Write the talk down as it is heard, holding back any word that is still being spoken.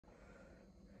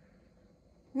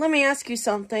let me ask you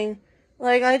something.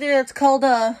 Like, I think it's called,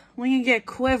 when you get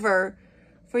quiver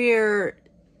for your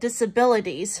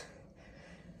disabilities.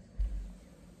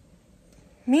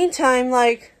 Meantime,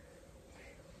 like,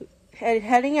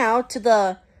 heading out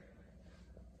to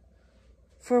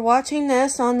for watching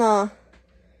this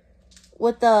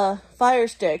with the Fire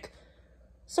Stick.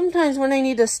 Sometimes when I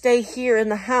need to stay here in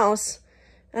the house,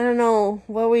 I don't know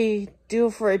what we do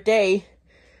for a day.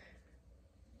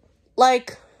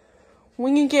 Like,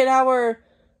 when you get our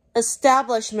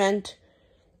establishment,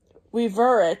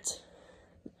 revert it.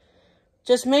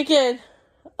 Just make it,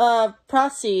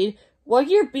 proceed while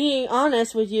you're being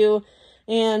honest with you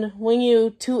and when you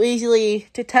too easily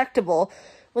detectable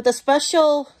with the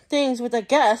special things with a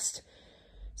guest.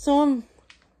 So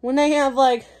when they have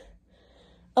like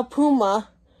a puma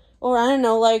or I don't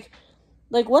know, like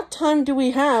what time do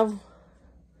we have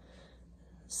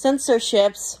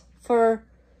censorships for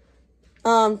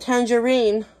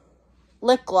tangerine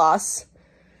lip gloss?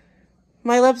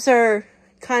 My lips are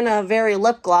kind of very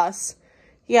lip gloss.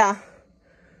 Yeah.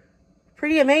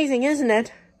 Pretty amazing, isn't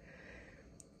it?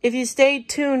 If you stay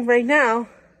tuned right now,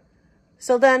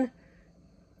 so then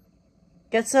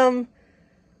get some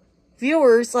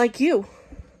viewers like you.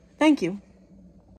 Thank you.